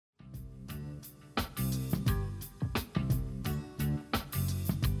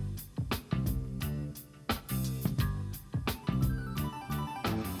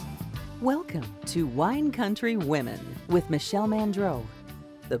Welcome to Wine Country Women with Michelle Mandreau,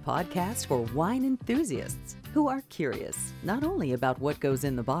 the podcast for wine enthusiasts who are curious not only about what goes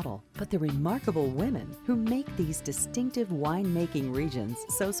in the bottle, but the remarkable women who make these distinctive winemaking regions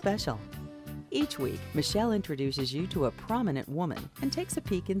so special. Each week, Michelle introduces you to a prominent woman and takes a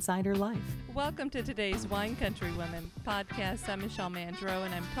peek inside her life. Welcome to today's Wine Country Women podcast. I'm Michelle Mandreau,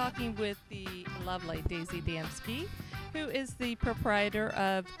 and I'm talking with the lovely Daisy Damsky, who is the proprietor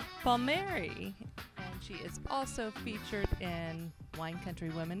of Palmieri. And she is also featured in Wine Country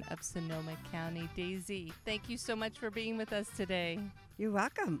Women of Sonoma County. Daisy, thank you so much for being with us today. You're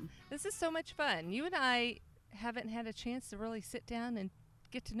welcome. This is so much fun. You and I haven't had a chance to really sit down and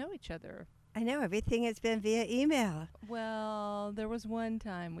get to know each other. I know, everything has been via email. Well, there was one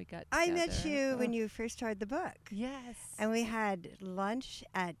time we got together. I met you when you first started the book. Yes. And we had lunch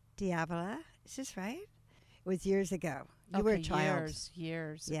at Diavola. Is this right? It was years ago. You were a child.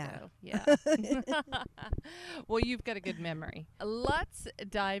 Years Yeah. ago. Yeah. Well, you've got a good memory. Let's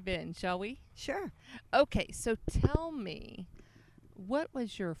dive in, shall we? Sure. Okay, so tell me, what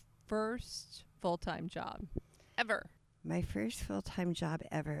was your first full-time job ever? My first full-time job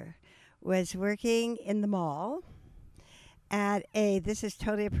ever was working in the mall at this is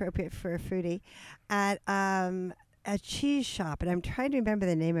totally appropriate for a foodie, at a cheese shop. And I'm trying to remember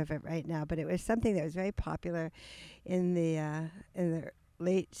the name of it right now, but it was something that was very popular in the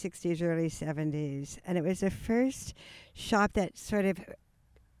late 60s, early 70s. And it was the first shop that sort of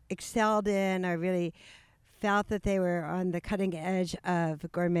excelled in or really felt that they were on the cutting edge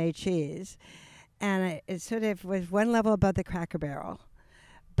of gourmet cheese. And it sort of was one level above the Cracker Barrel.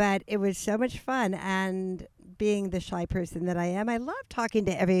 But it was so much fun, and being the shy person that I am, I love talking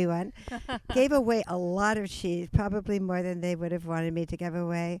to everyone. Gave away a lot of cheese, probably more than they would have wanted me to give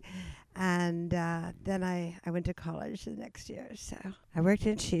away. And then I went to college the next year. So I worked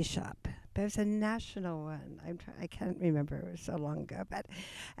in a cheese shop. But it was a national one. I can't remember. It was so long ago.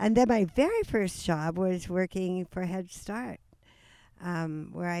 And then my very first job was working for Head Start,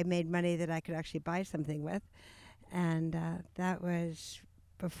 where I made money that I could actually buy something with. And that was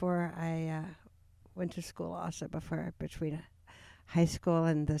before I went to school also, between high school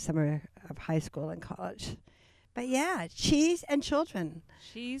and the summer of high school and college. But yeah, cheese and children.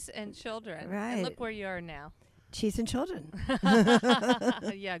 Cheese and children. Right. And look where you are now. Cheese and children.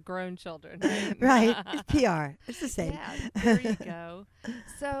 Yeah, grown children. Right. It's PR. It's the same. Yeah, there you go.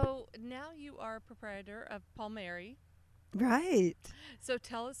 So now you are proprietor of Palmieri. Right. So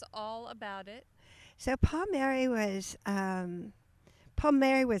tell us all about it. So Palmieri was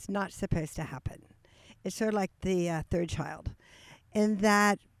not supposed to happen. It's sort of like the third child, in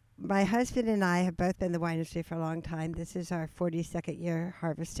that my husband and I have both been in the wine industry for a long time. This is our 42nd year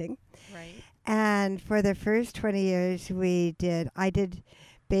harvesting. Right. And for the first 20 years, I did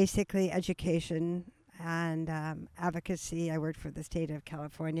basically education and advocacy. I worked for the state of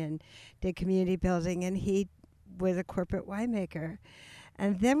California and did community building, and he was a corporate winemaker.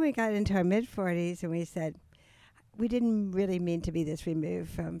 And then we got into our mid-40s, and we said, we didn't really mean to be this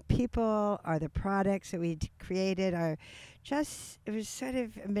removed from people or the products that we created, or it was sort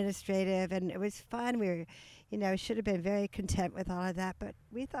of administrative, and it was fun. We were, should have been very content with all of that, but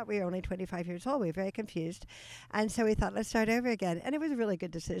we thought we were only 25 years old. We were very confused. And so we thought, let's start over again. And it was a really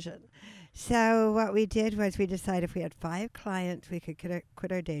good decision. So what we did was we decided if we had 5 clients, we could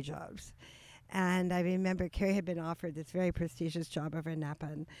quit our day jobs. And I remember Carrie had been offered this very prestigious job over in Napa,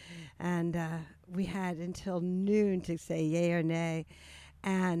 and we had until noon to say yay or nay.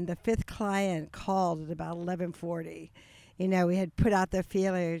 And the 5th client called at about 11:40. We had put out the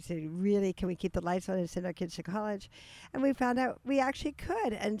feelers, really, can we keep the lights on and send our kids to college? And we found out we actually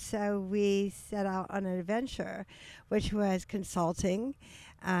could. And so we set out on an adventure, which was consulting.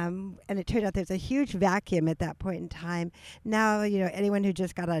 And it turned out there's a huge vacuum at that point in time. Now, anyone who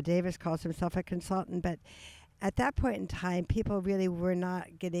just got out of Davis calls himself a consultant. But at that point in time, people really were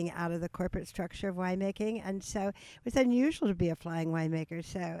not getting out of the corporate structure of winemaking. And so it was unusual to be a flying winemaker.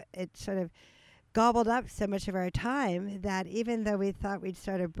 So it sort of gobbled up so much of our time that even though we thought we'd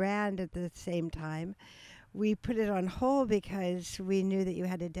start a brand at the same time, we put it on hold because we knew that you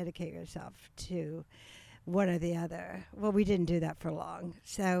had to dedicate yourself to one or the other. Well, we didn't do that for long.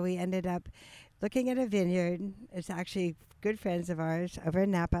 So we ended up looking at a vineyard. It's actually good friends of ours over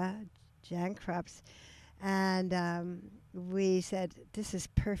in Napa, Jan Krups. And we said, this is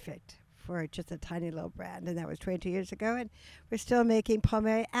perfect for just a tiny little brand. And that was 22 years ago. And we're still making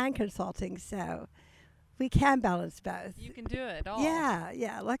Palmieri and consulting. So we can balance both. You can do it all.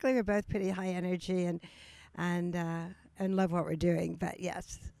 Yeah. Luckily, we're both pretty high energy and love what we're doing. But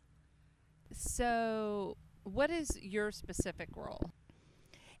yes. So what is your specific role?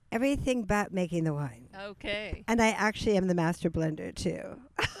 Everything but making the wine. Okay. And I actually am the master blender too.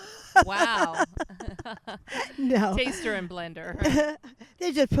 Wow. No. Taster and blender.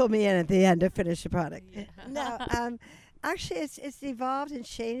 They just pull me in at the end to finish the product. Yeah. No, actually, it's evolved and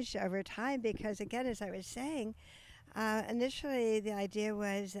changed over time because, again, as I was saying, initially the idea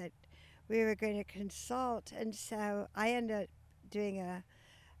was that we were going to consult, and so I ended up doing a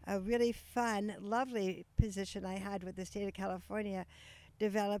really fun, lovely position I had with the state of California,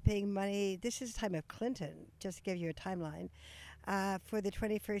 developing money. This is the time of Clinton, just to give you a timeline. For the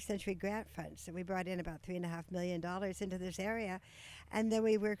 21st Century Grant Fund. So we brought in about $3.5 million into this area, and then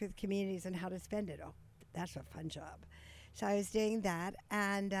we work with communities on how to spend it. Oh, that's a fun job. So I was doing that,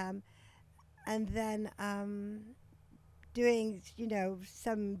 and then doing,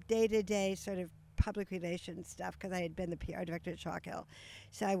 some day-to-day sort of public relations stuff because I had been the PR director at Chalk Hill.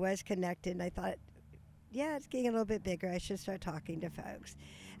 So I was connected, and I thought, yeah, it's getting a little bit bigger. I should start talking to folks.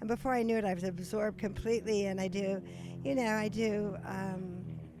 And before I knew it, I was absorbed completely. And I do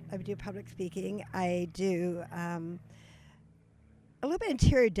public speaking. I do a little bit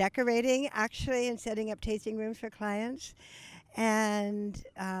interior decorating, actually, and setting up tasting rooms for clients, and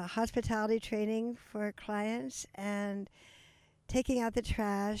hospitality training for clients, and taking out the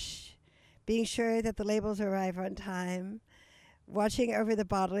trash, being sure that the labels arrive on time, watching over the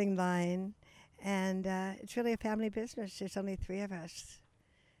bottling line. And it's really a family business. There's only 3 of us.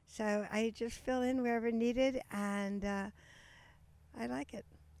 So I just fill in wherever needed, and I like it.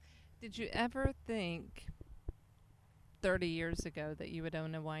 Did you ever think 30 years ago that you would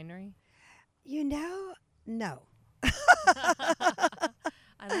own a winery? No. I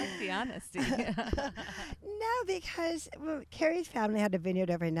like the honesty. No, because Carrie's family had a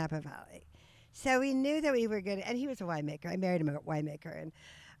vineyard over in Napa Valley. So we knew that we were good. And he was a winemaker. I married him a winemaker. And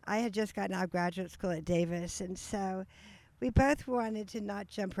I had just gotten out of graduate school at Davis, and so we both wanted to not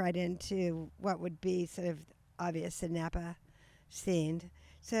jump right into what would be sort of obvious in Napa scene.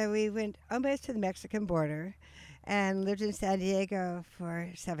 So we went almost to the Mexican border and lived in San Diego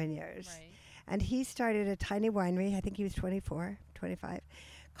for 7 years. Right. And he started a tiny winery, I think he was 25,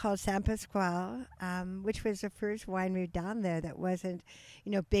 called San Pasquale, which was the first winery down there that wasn't,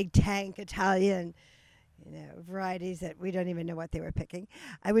 big tank Italian, varieties that we don't even know what they were picking.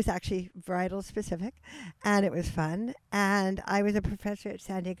 I was actually varietal specific, and it was fun. And I was a professor at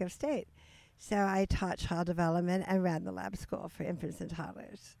San Diego State. So I taught child development and ran the lab school for infants and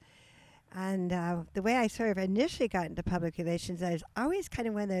toddlers. And the way I sort of initially got into public relations, I was always kind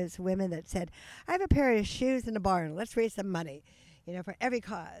of one of those women that said, I have a pair of shoes in a barn. Let's raise some money, for every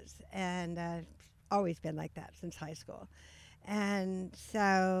cause. And always been like that since high school. And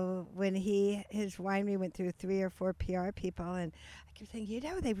so when his winery went through 3 or 4 PR people, and I kept thinking,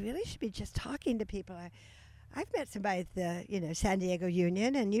 they really should be just talking to people. I've met somebody at the, San Diego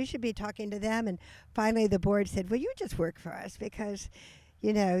Union, and you should be talking to them. And finally the board said, well, you just work for us because,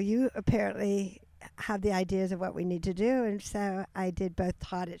 you apparently have the ideas of what we need to do. And so I did both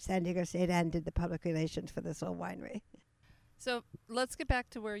taught at San Diego State and did the public relations for this little winery. So let's get back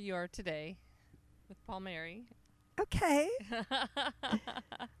to where you are today with Palmieri. Okay. I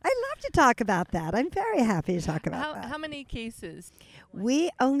love to talk about that. I'm very happy to talk about that. How many cases? We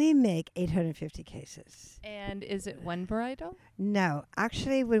only make 850 cases. And is it one varietal? No.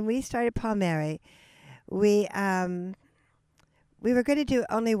 Actually, when we started Palmieri, we were going to do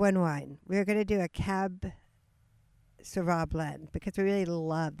only one wine. We were going to do a Cab Syrah blend because we really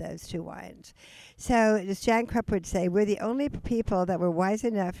love those 2 wines. So as Jan Krupp would say, we're the only people that were wise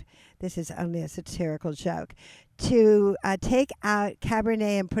enough, this is only a satirical joke, to take out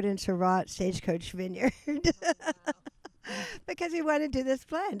Cabernet and put in Syrah at Stagecoach Vineyard. Because we wanted to do this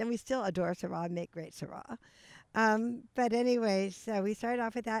blend, and we still adore Syrah and make great Syrah. But anyway, so we started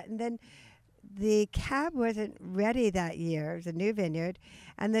off with that, and then the Cab wasn't ready that year. It was a new vineyard,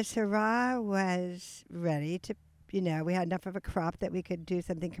 and the Syrah was ready to, we had enough of a crop that we could do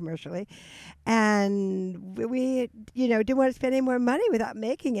something commercially. And we, didn't want to spend any more money without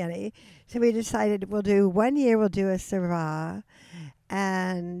making any. So we decided we'll do 1 year, we'll do a Syrah.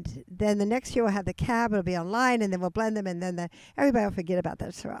 And then the next year we'll have the Cab, it'll be online, and then we'll blend them, and then everybody will forget about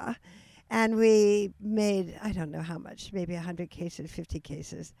that Syrah. And we made, I don't know how much, maybe 100 cases, 50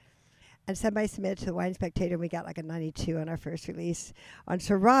 cases. And somebody submitted to the Wine Spectator, and we got like a 92 on our first release on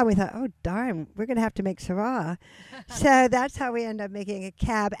Syrah. And we thought, oh, darn, we're going to have to make Syrah. So that's how we ended up making a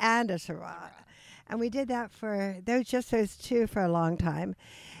Cab and a Syrah. And we did that for those 2 for a long time.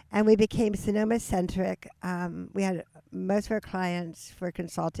 And we became Sonoma-centric. We had most of our clients for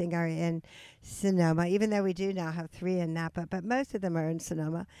consulting are in Sonoma, even though we do now have 3 in Napa, but most of them are in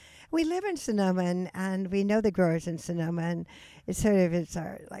Sonoma. We live in Sonoma, and we know the growers in Sonoma, and it's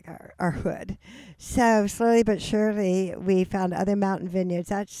our hood. So slowly but surely, we found other mountain vineyards.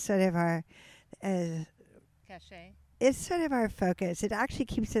 That's sort of our Cachet. it's sort of our focus. It actually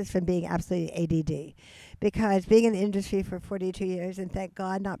keeps us from being absolutely ADD, because being in the industry for 42 years, and thank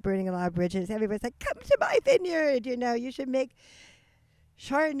God not burning a lot of bridges, everybody's like, come to my vineyard, you should make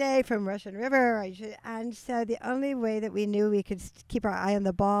Chardonnay from Russian River. And so the only way that we knew we could keep our eye on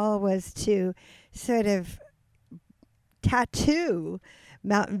the ball was to sort of tattoo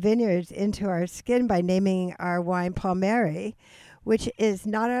mountain vineyards into our skin by naming our wine Palmieri, which is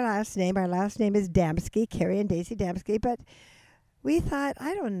not our last name. Our last name is Damsky, Carrie and Daisy Damsky. But we thought,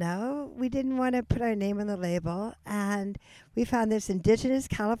 I don't know, we didn't want to put our name on the label. And we found this indigenous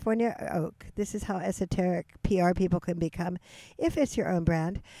California oak. This is how esoteric PR people can become if it's your own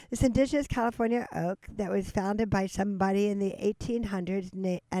brand. This indigenous California oak that was founded by somebody in the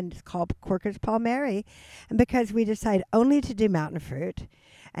 1800s and it's called Corcus Palmieri. And because we decided only to do mountain fruit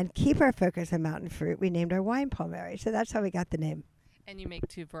and keep our focus on mountain fruit, we named our wine Palmieri. So that's how we got the name. And you make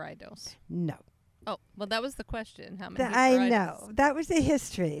 2 varietals. No. Oh, well, that was the question. How many I varietals? know. That was the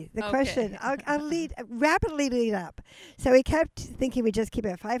history. The Okay. question. I'll rapidly lead up. So we kept thinking we'd just keep it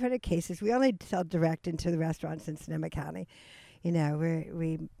at 500 cases. We only sell direct into the restaurants in Sonoma County.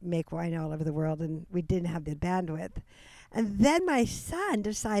 We make wine all over the world, and we didn't have the bandwidth. And then my son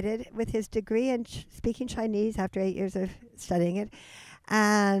decided, with his degree in speaking Chinese after 8 years of studying it,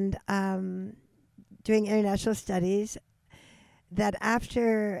 and doing international studies, that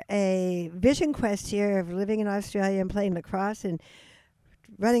after a vision quest year of living in Australia and playing lacrosse and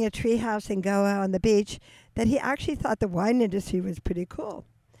running a tree house in Goa on the beach, that he actually thought the wine industry was pretty cool.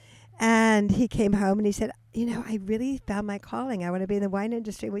 And he came home and he said, I really found my calling. I want to be in the wine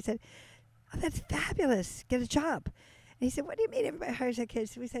industry. And we said, oh, that's fabulous. Get a job. And he said, what do you mean everybody hires their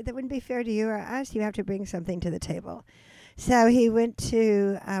kids? We said, that wouldn't be fair to you or us. You have to bring something to the table. So he went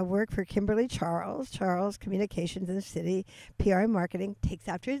to work for Kimberly Charles Communications in the city, PR and marketing, takes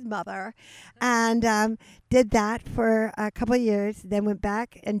after his mother, and did that for a couple of years, then went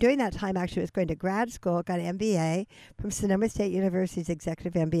back, and during that time actually was going to grad school, got an MBA from Sonoma State University's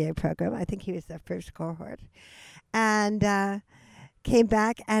Executive MBA program. I think he was the first cohort. And came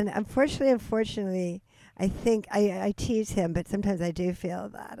back, and unfortunately, I think I tease him, but sometimes I do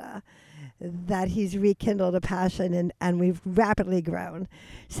feel that he's rekindled a passion, and we've rapidly grown.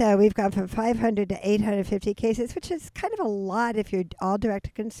 So we've gone from 500 to 850 cases, which is kind of a lot if you're all direct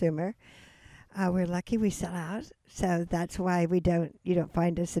to consumer. We're lucky we sell out, so that's why you don't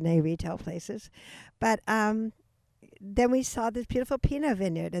find us in any retail places. But then we saw this beautiful Pinot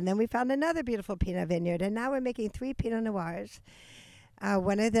vineyard, and then we found another beautiful Pinot vineyard, and now we're making 3 Pinot Noirs.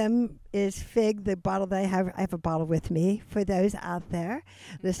 One of them is Fig, the bottle that I have a bottle with me for those out there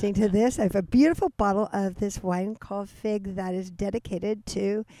listening to this. I have a beautiful bottle of this wine called Fig that is dedicated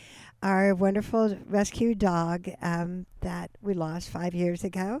to our wonderful rescue dog that we lost 5 years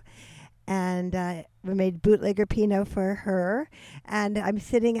ago. And we made bootlegger Pinot for her. And I'm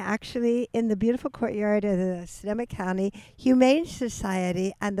sitting actually in the beautiful courtyard of the Sonoma County Humane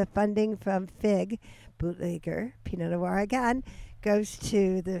Society, and the funding from Fig, bootlegger Pinot Noir again, goes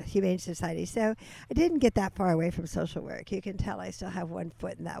to the Humane Society. So I didn't get that far away from social work. You can tell I still have one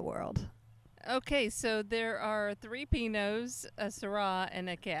foot in that world. Okay, so there are 3 Pinots, a Syrah, and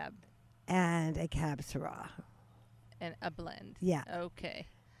a Cab. And a Cab Syrah. And a blend. Yeah. Okay.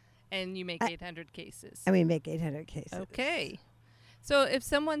 And you make 800 cases. And we make 800 cases. Okay. So if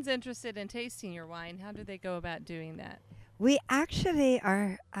someone's interested in tasting your wine, how do they go about doing that? We actually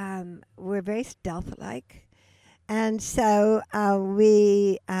are, we're very stealth-like. And so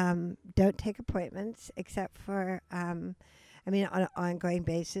we don't take appointments except for, on an ongoing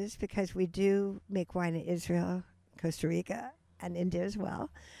basis, because we do make wine in Israel, Costa Rica, and India as well.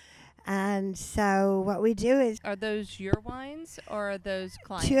 And so what we do is... Are those your wines or are those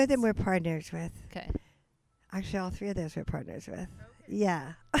clients? 2 of them we're partners with. Okay. Actually, all 3 of those we're partners with.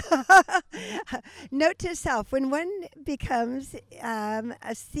 Yeah. Note to self, when one becomes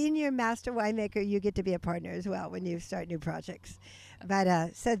a senior master winemaker, you get to be a partner as well when you start new projects.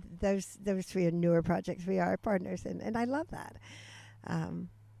 But so those 3 are newer projects. We are partners, and I love that.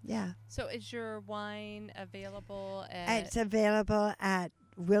 Yeah. So is your wine available at... It's available at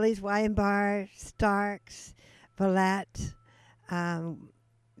Willie's Wine Bar, Stark's, Valette.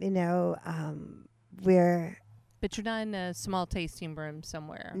 We're... But you're not in a small tasting room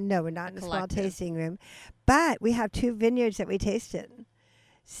somewhere. No, we're not in a small tasting room. But we have 2 vineyards that we taste in.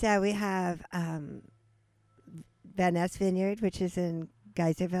 So we have Van Ness Vineyard, which is in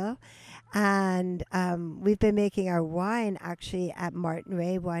Geyserville. And we've been making our wine actually at Martin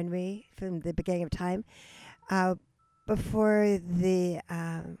Ray Winery from the beginning of time. Before the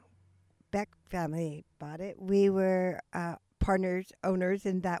Beck family bought it, we were partners, owners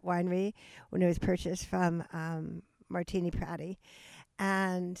in that winery when it was purchased from Martini Prati.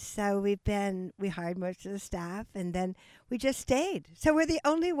 And so we hired most of the staff, and then we just stayed. So we're the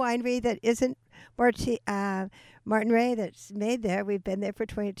only winery that isn't Martin Ray that's made there. We've been there for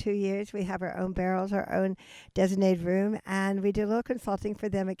 22 years. We have our own barrels, our own designated room, and we do a little consulting for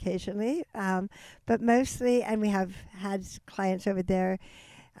them occasionally. But mostly, and we have had clients over there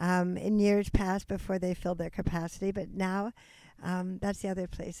in years past before they filled their capacity, but now that's the other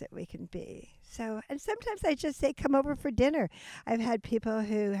place that we can be. So, and sometimes I just say, come over for dinner. I've had people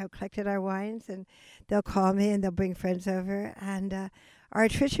who have collected our wines, and they'll call me and they'll bring friends over. And our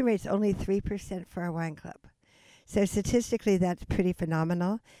attrition rate's only 3% for our wine club. So statistically, that's pretty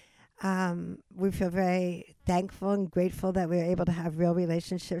phenomenal. We feel very thankful and grateful that we're able to have real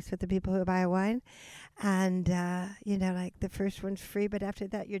relationships with the people who buy our wine. And, like the first one's free, but after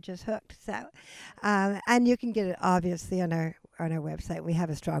that, you're just hooked. So, and you can get it obviously on our website. We have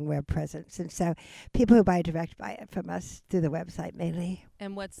a strong web presence. And so people who buy direct buy it from us through the website mainly.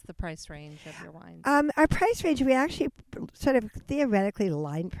 And what's the price range of your wines? Our price range, we actually sort of theoretically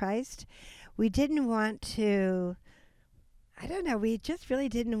line priced. We didn't want to... we just really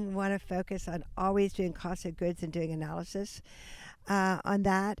didn't want to focus on always doing cost of goods and doing analysis on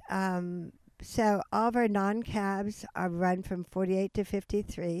that. So all of our non-cabs are run from 48 to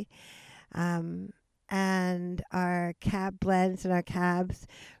 53. And our cab blends and our cabs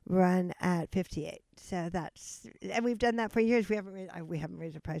run at 58. So and we've done that for years. We haven't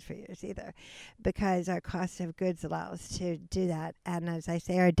raised the price for years either, because our cost of goods allow us to do that. And as I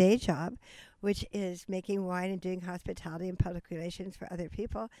say, our day job, which is making wine and doing hospitality and public relations for other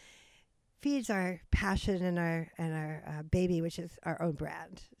people, feeds our passion and our baby, which is our own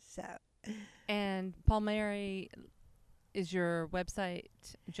brand. So. And Palmieri, is your website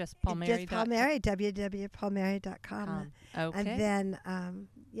just Palmieri? Just Palmieri, www.palmieri.com. Okay. And then,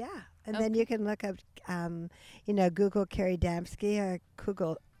 then you can look up, Google Carrie Damsky or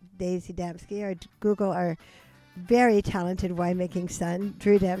Google Daisy Damsky, or Google our very talented winemaking son,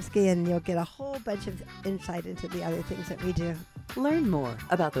 Drew Damsky, and you'll get a whole bunch of insight into the other things that we do. Learn more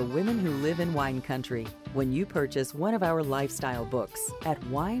about the women who live in wine country when you purchase one of our lifestyle books at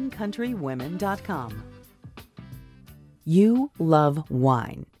winecountrywomen.com. You love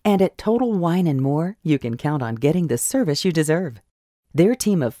wine, and at Total Wine & More, you can count on getting the service you deserve. Their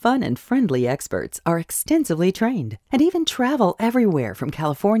team of fun and friendly experts are extensively trained and even travel everywhere from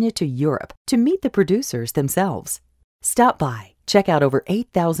California to Europe to meet the producers themselves. Stop by, check out over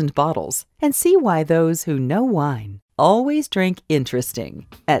 8,000 bottles, and see why those who know wine always drink interesting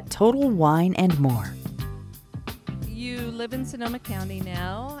at Total Wine & More. You live in Sonoma County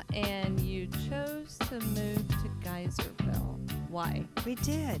now, and you chose to move to Geyserville. Why? We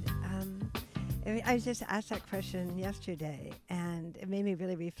did. I was just asked that question yesterday, and it made me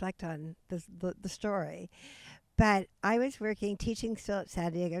really reflect on the story. But I was teaching still at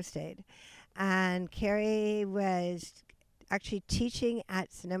San Diego State, and Carrie was actually teaching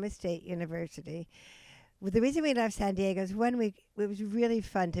at Sonoma State University. Well, the reason we left San Diego is it was really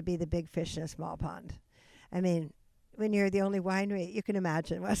fun to be the big fish in a small pond. I mean, when you're the only winery, you can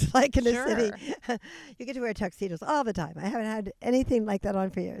imagine what it's like in a city. You get to wear tuxedos all the time. I haven't had anything like that on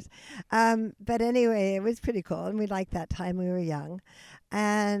for years. But anyway, it was pretty cool, and we liked that time. We were young.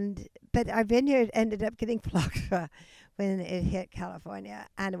 But our vineyard ended up getting phylloxera when it hit California,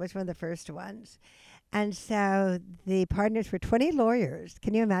 and it was one of the first ones. And so the partners were 20 lawyers.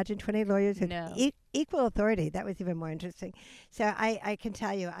 Can you imagine 20 lawyers with equal authority? That was even more interesting. So I can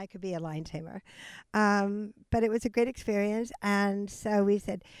tell you, I could be a lion tamer. But it was a great experience. And so we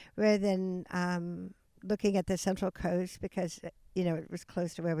said, rather than looking at the Central Coast, because, it was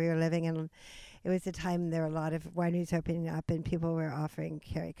close to where we were living, and it was the time there were a lot of wineries opening up, and people were offering,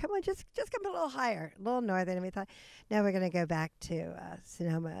 Carrie, come on, just come a little higher, a little northern. And we thought, no, we're going to go back to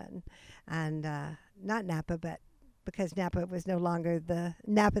Sonoma and not Napa, but because Napa was no longer the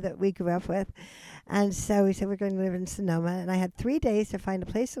Napa that we grew up with. And so we said we're going to live in Sonoma. And I had 3 days to find a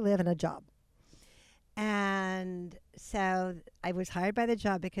place to live and a job. And so I was hired by the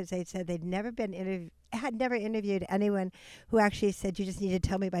job because they said they'd never interviewed anyone who actually said, you just need to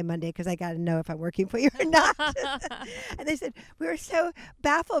tell me by Monday because I got to know if I'm working for you or not. And they said, we were so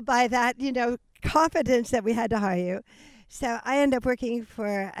baffled by that, confidence that we had to hire you. So I ended up working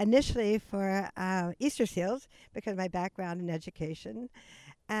initially for Easter Seals because of my background in education.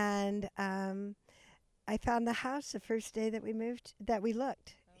 And I found the house the first day that we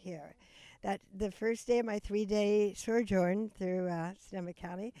looked here. That the first day of my 3-day sojourn through Sonoma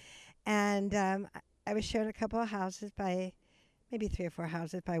County. And I was shown a couple of houses by, maybe 3 or 4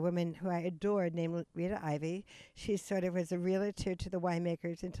 houses by a woman who I adored named Rita Ivy. She sort of was a realtor to the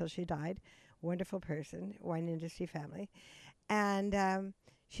winemakers until she died. Wonderful person, wine industry family. And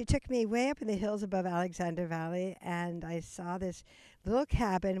she took me way up in the hills above Alexander Valley, and I saw this little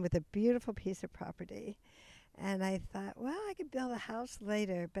cabin with a beautiful piece of property. And I thought, well, I could build a house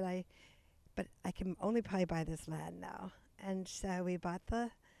later, but I can only probably buy this land now. And so we bought the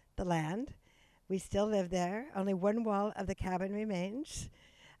land. We still live there. Only one wall of the cabin remains.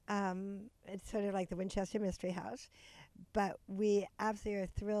 It's sort of like the Winchester Mystery House. But we absolutely are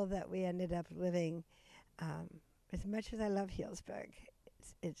thrilled that we ended up living, as much as I love Healdsburg.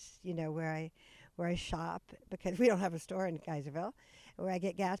 It's where I shop because we don't have a store in Geyserville, where I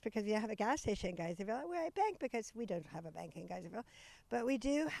get gas because we don't have a gas station in Geyserville, where I bank because we don't have a bank in Geyserville. But we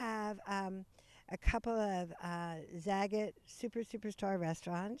do have a couple of Zagat superstar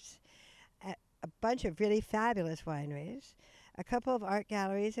restaurants, a bunch of really fabulous wineries, a couple of art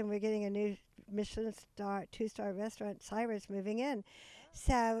galleries, and we're getting a new Michelin star 2-star restaurant, Cyrus, moving in.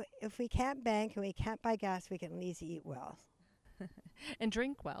 So if we can't bank and we can't buy gas, we can at least eat well. And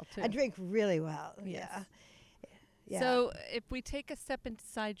drink well, too. And drink really well, Yes. Yeah. So if we take a step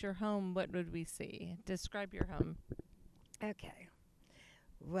inside your home, what would we see? Describe your home. Okay.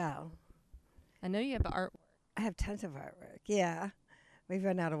 Well, I know you have artwork. I have tons of artwork, yeah. We've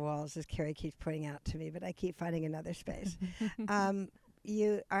run out of walls, as Carrie keeps pointing out to me, but I keep finding another space.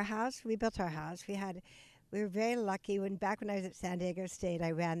 Our house, we built our house. We were very lucky. Back when I was at San Diego State,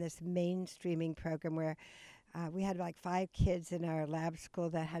 I ran this mainstreaming program where we had like 5 kids in our lab school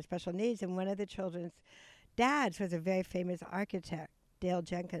that had special needs, and one of the children's dads was a very famous architect, Dale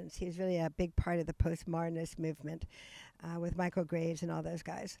Jenkins. He was really a big part of the postmodernist movement with Michael Graves and all those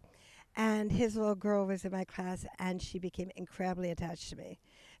guys. And his little girl was in my class, and she became incredibly attached to me.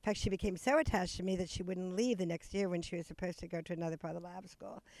 In fact, she became so attached to me that she wouldn't leave the next year when she was supposed to go to another part of the lab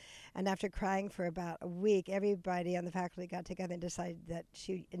school. And after crying for about a week, everybody on the faculty got together and decided that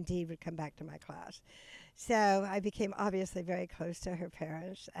she indeed would come back to my class. So I became obviously very close to her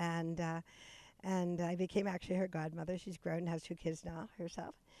parents, and I became actually her godmother. She's grown and has 2 kids now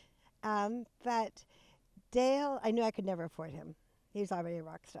herself. But Dale, I knew I could never afford him. He was already a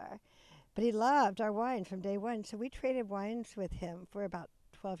rock star. But he loved our wine from day one, so we traded wines with him for about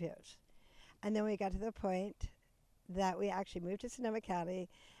 12 years. And then we got to the point that we actually moved to Sonoma County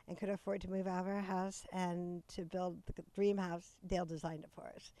and could afford to move out of our house and to build the dream house. Dale designed it for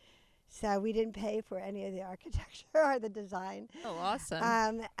us. So we didn't pay for any of the architecture or the design. Oh,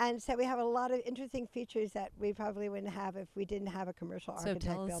 awesome. And so we have a lot of interesting features that we probably wouldn't have if we didn't have a commercial architect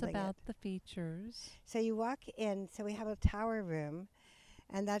building it. So tell us about the features. So you walk in, so we have a tower room,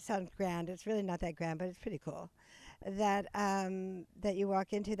 and that sounds grand. It's really not that grand, but it's pretty cool. That you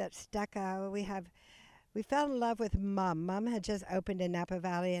walk into, that's stucco. We fell in love with Mum. Mum had just opened in Napa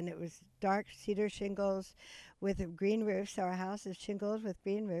Valley, and it was dark cedar shingles with a green roof. So our house is shingles with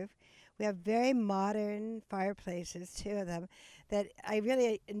green roof. We have very modern fireplaces, 2 of them, that I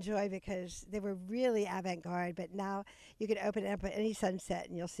really enjoy because they were really avant-garde, but now you can open it up at any sunset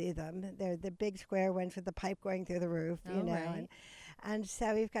and you'll see them. They're the big square ones with the pipe going through the roof, you know. Right. And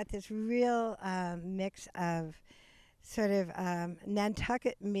so we've got this real mix of sort of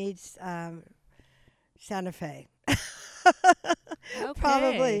Nantucket meets Santa Fe. Okay.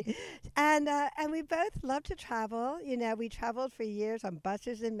 Probably. And we both love to travel. You know, we traveled for years on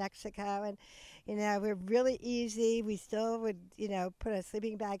buses in Mexico, and, you know, we're really easy. We still would, you know, put a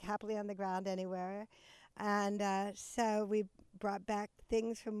sleeping bag happily on the ground anywhere. And so we brought back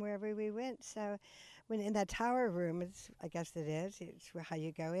things from wherever we went. So when in that tower room, it's how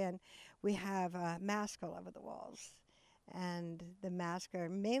you go in, we have masks all over the walls. And the masks are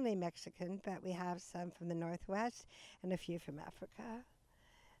mainly Mexican, but we have some from the Northwest and a few from Africa.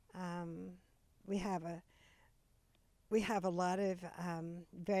 We have a lot of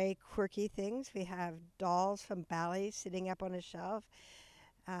very quirky things. We have dolls from Bali sitting up on a shelf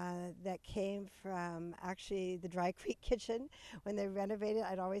that came from actually the Dry Creek Kitchen. When they renovated,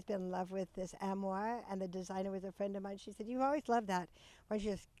 I'd always been in love with this armoire, and the designer was a friend of mine. She said, "You've always loved that. Why don't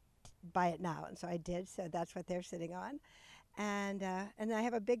you just buy it now?" And so I did. So that's what they're sitting on. And I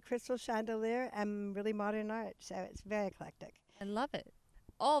have a big crystal chandelier and really modern art. So it's very eclectic. I love it.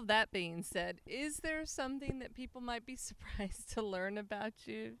 All that being said, is there something that people might be surprised to learn about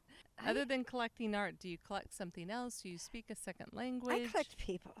you? Other than collecting art, do you collect something else? Do you speak a second language? I collect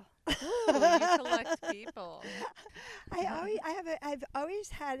people. Ooh, you collect people. I've always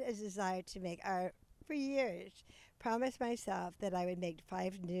had a desire to make art for years, promised myself that I would make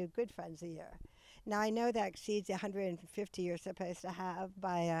 5 new good friends a year. Now I know that exceeds the 150 you're supposed to have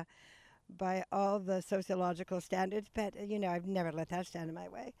by all the sociological standards, but I've never let that stand in my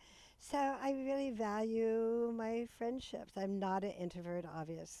way. So I really value my friendships. I'm not an introvert,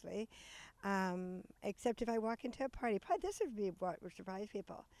 obviously, except if I walk into a party. Probably this would be what would surprise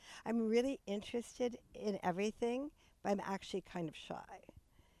people. I'm really interested in everything, but I'm actually kind of shy.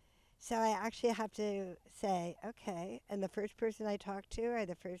 So I actually have to say, okay, and the first person I talk to, or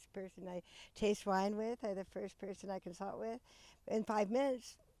the first person I taste wine with, or the first person I consult with, in 5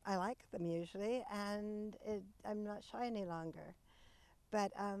 minutes, I like them usually, and I'm not shy any longer.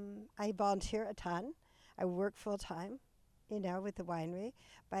 But I volunteer a ton. I work full time, with the winery.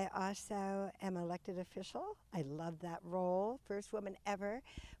 But I also am an elected official. I love that role. First woman ever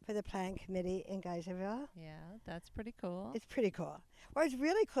for the planning committee in Geyserville. Yeah, that's pretty cool. It's pretty cool. What was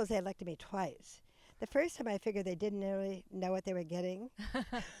really cool is they elected me twice. The first time I figured they didn't really know what they were getting.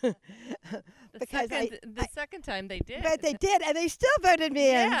 The second time they did. But they did, and they still voted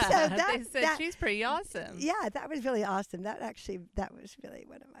me in. So they said she's pretty awesome. Yeah, that was really awesome. That was really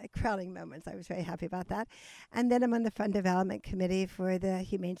one of my crowning moments. I was very happy about that. And then I'm on the Fund Development Committee for the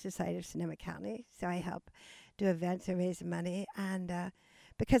Humane Society of Sonoma County. So I help do events and raise money. And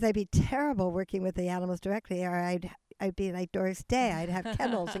because I'd be terrible working with the animals directly, or I'd be like Doris Day. I'd have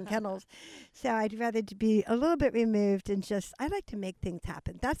kennels and kennels. So I'd rather be a little bit removed and I like to make things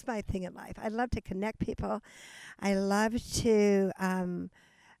happen. That's my thing in life. I love to connect people. I love to, I'm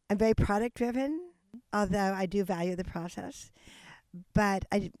very product driven, although I do value the process. But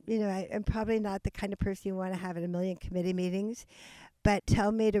I'm probably not the kind of person you want to have at a million committee meetings. But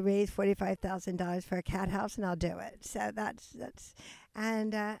tell me to raise $45,000 for a cat house, and I'll do it. So that's.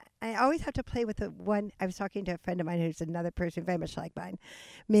 And I always have to play with the one. I was talking to a friend of mine who's another person very much like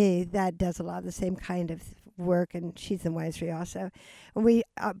me, that does a lot of the same kind of work, and she's in winery also. And we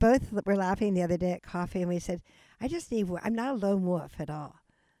both were laughing the other day at coffee, and we said, I'm not a lone wolf at all.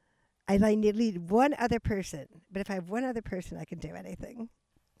 I need one other person, but if I have one other person, I can do anything.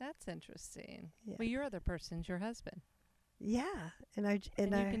 That's interesting. Yeah. Well, your other person's your husband. Yeah, and you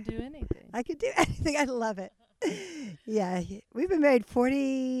can do anything. I can do anything. I love it. Yeah, we've been married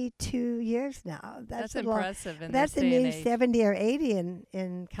 42 years now. That's impressive. That's a new 70 70 or 80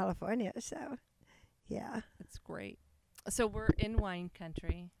 in California. So, yeah, that's great. So we're in wine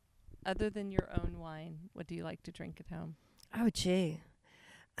country. Other than your own wine, what do you like to drink at home? Oh, gee,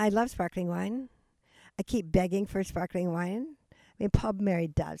 I love sparkling wine. I keep begging for sparkling wine. I mean,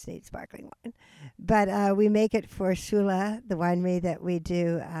 Pommery does need sparkling wine, but we make it for Sula, the winery that we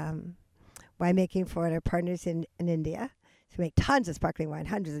do winemaking for, and our partners in India. So we make tons of sparkling wine,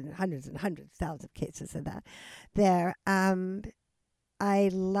 hundreds and hundreds and hundreds, thousands of cases of that. There, I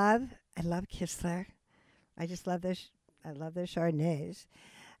love Kistler. I just love their I love their Chardonnays.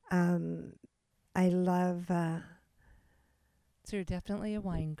 I love. So you're definitely a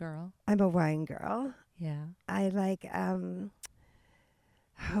wine girl. I'm a wine girl. Yeah. I like. I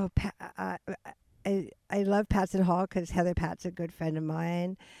love Patson Hall because Heather Pat's a good friend of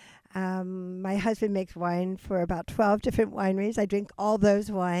mine. My husband makes wine for about 12 different wineries. I drink all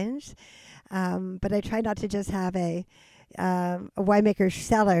those wines, but I try not to just have a winemaker's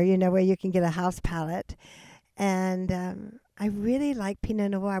cellar, where you can get a house palate. And I really like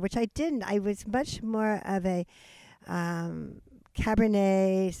Pinot Noir, which I didn't. I was much more of a Cabernet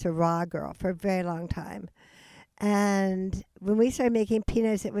Syrah girl for a very long time. And when we started making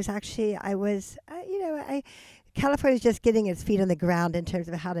Pinots, it was actually, California's just getting its feet on the ground in terms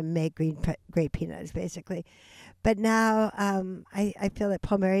of how to make great Pinots, basically. But now I feel that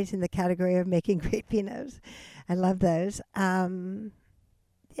Pommery's in the category of making great Pinots. I love those. I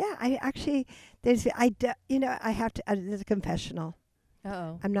actually, there's a confessional.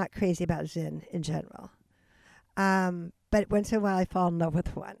 Uh-oh. I'm not crazy about Zin in general. But once in a while I fall in love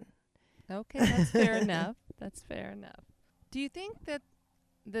with one. Okay, that's fair enough. That's fair enough. Do you think that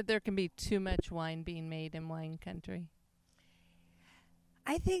there can be too much wine being made in wine country?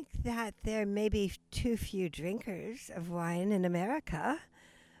 I think that there may be too few drinkers of wine in America,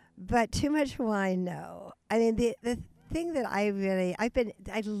 but too much wine, no. I mean, the thing that I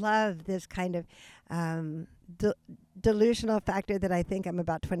love this kind of delusional factor that I think I'm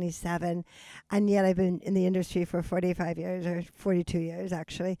about 27, and yet I've been in the industry for 45 years, or 42 years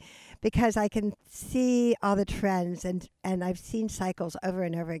actually, because I can see all the trends and I've seen cycles over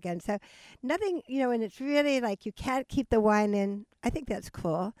and over again. So nothing, and it's really like you can't keep the wine in, I think that's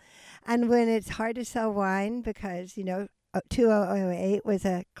cool. And when it's hard to sell wine because, 2008 was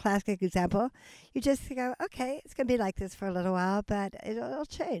a classic example. You just go, okay, it's going to be like this for a little while, but it'll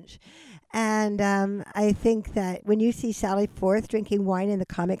change. And I think that when you see Sally Forth drinking wine in the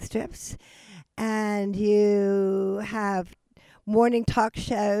comic strips, and you have morning talk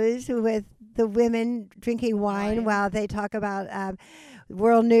shows with the women drinking wine while they talk about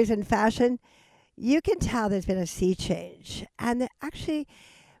world news and fashion, you can tell there's been a sea change. And actually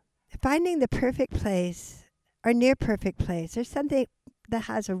finding the perfect place or near perfect place or something that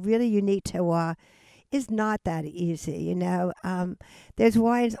has a really unique terroir is not that easy, you know. There's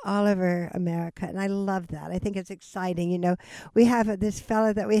wines all over America, and I love that. I think it's exciting. You know, we have this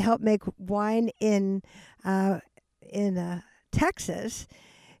fella that we help make wine in Texas,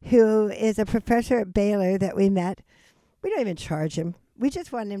 who is a professor at Baylor that we met. We don't even charge him. We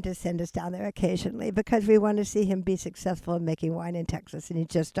just want him to send us down there occasionally because we want to see him be successful in making wine in Texas, and he's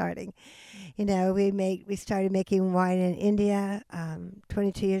just starting. You know, we started making wine in India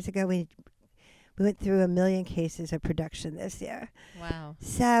 22 years ago. We went through 1 million cases of production this year. Wow.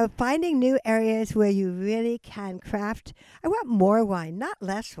 So finding new areas where you really can craft. I want more wine, not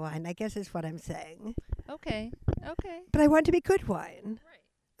less wine, I guess is what I'm saying. Okay. But I want to be good wine.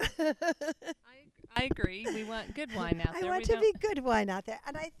 Right. I agree. We want good wine out there. I want to be good wine out there.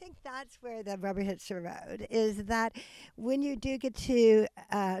 And I think that's where the rubber hits the road, is that when you do get to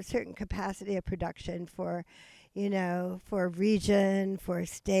a certain capacity of production for, you know, for a region, for a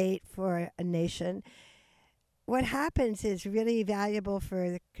state, for a nation, what happens is really valuable for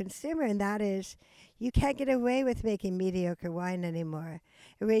the consumer, and that is you can't get away with making mediocre wine anymore.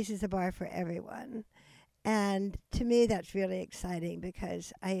 It raises the bar for everyone. And to me, that's really exciting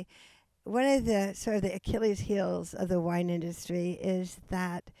because one of the sort of the Achilles heels of the wine industry is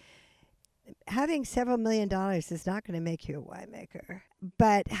that having several $1 million is not going to make you a winemaker,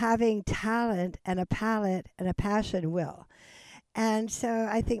 but having talent and a palate and a passion will. And so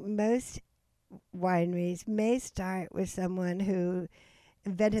I think most wineries may start with someone who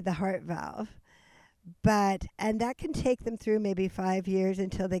invented the heart valve, and that can take them through maybe 5 years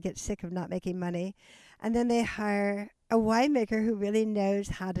until they get sick of not making money. And then they hire a winemaker who really knows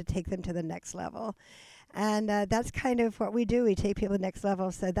how to take them to the next level. And that's kind of what we do. We take people to the next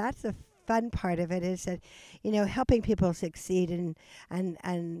level. So that's the fun part of it, is that, you know, helping people succeed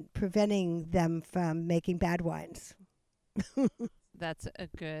and preventing them from making bad wines. That's a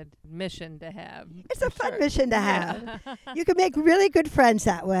good mission to have. It's a fun mission to have. You can make really good friends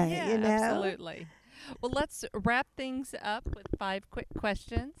that way, yeah, you know? Absolutely. Well, let's wrap things up with 5 quick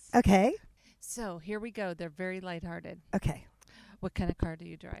questions. Okay. So here we go. They're very lighthearted. Okay. What kind of car do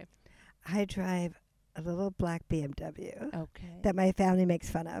you drive? I drive a little black BMW. Okay. That my family makes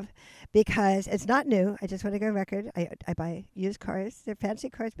fun of because it's not new. I just want to go on record. I buy used cars. They're fancy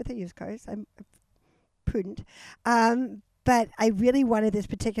cars, but they're used cars. I'm prudent. But I really wanted this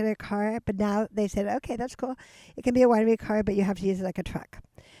particular car, but now they said, okay, that's cool. It can be a winery car, but you have to use it like a truck.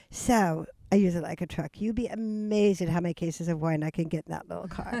 So I use it like a truck. You'd be amazed at how many cases of wine I can get in that little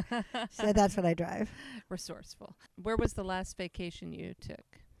car. So that's what I drive. Resourceful. Where was the last vacation you took?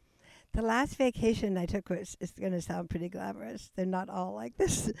 The last vacation I took is going to sound pretty glamorous. They're not all like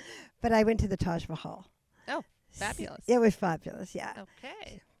this. But I went to the Taj Mahal. Oh, fabulous. It was fabulous, yeah.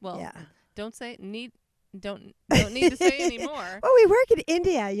 Okay. Well, yeah. Don't need to say anymore. Well, we work in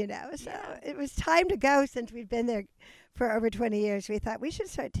India, you know, so it was time to go since we'd been there for over 20 years. We thought we should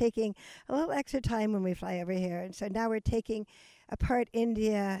start taking a little extra time when we fly over here. And so now we're taking apart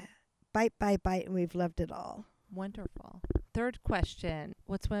India bite by bite, and we've loved it all. Wonderful. 3rd question.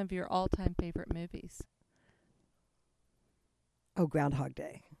 What's one of your all-time favorite movies? Oh, Groundhog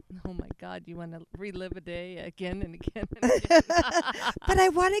Day. Oh, my God. You want to relive a day again and again and again. But I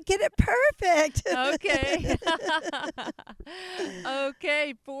want to get it perfect. Okay.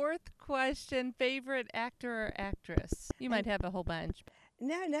 Okay. 4th question. Favorite actor or actress? You might have a whole bunch.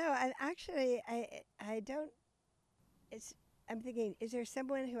 No. I don't. I'm thinking, is there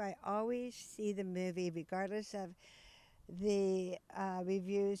someone who I always see the movie, regardless of the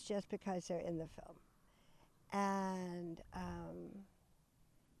reviews, just because they're in the film? And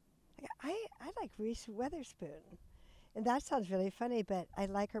I like Reese Witherspoon, and that sounds really funny, but I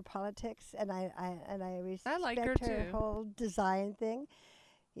like her politics, and I respect like her too. whole design thing,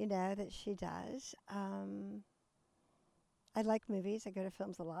 you know, that she does. I like movies. I go to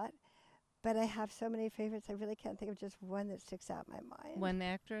films a lot, but I have so many favorites. I really can't think of just one that sticks out in my mind. One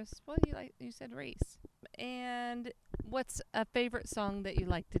actress? Well, you said Reese. And what's a favorite song that you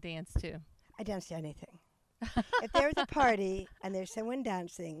like to dance to? I dance to anything. If there's a party and there's someone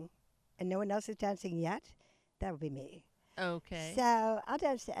dancing and no one else is dancing yet, that would be me. Okay. So I'll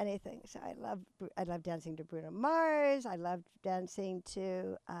dance to anything. So I love dancing to Bruno Mars. I love dancing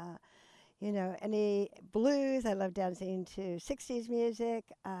to, any blues. I love dancing to 60s music.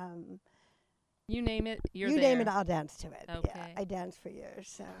 You name it, you're you there. name it, I'll dance to it. Okay. Yeah, I danced for years,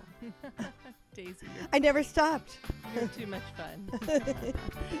 so Daisy, I never stopped. you're too much fun.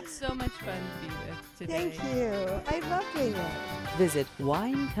 So much fun to be with today. Thank you. I love doing it. Visit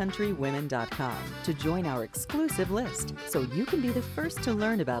winecountrywomen.com to join our exclusive list so you can be the first to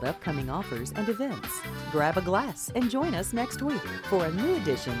learn about upcoming offers and events. Grab a glass and join us next week for a new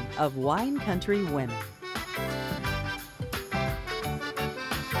edition of Wine Country Women.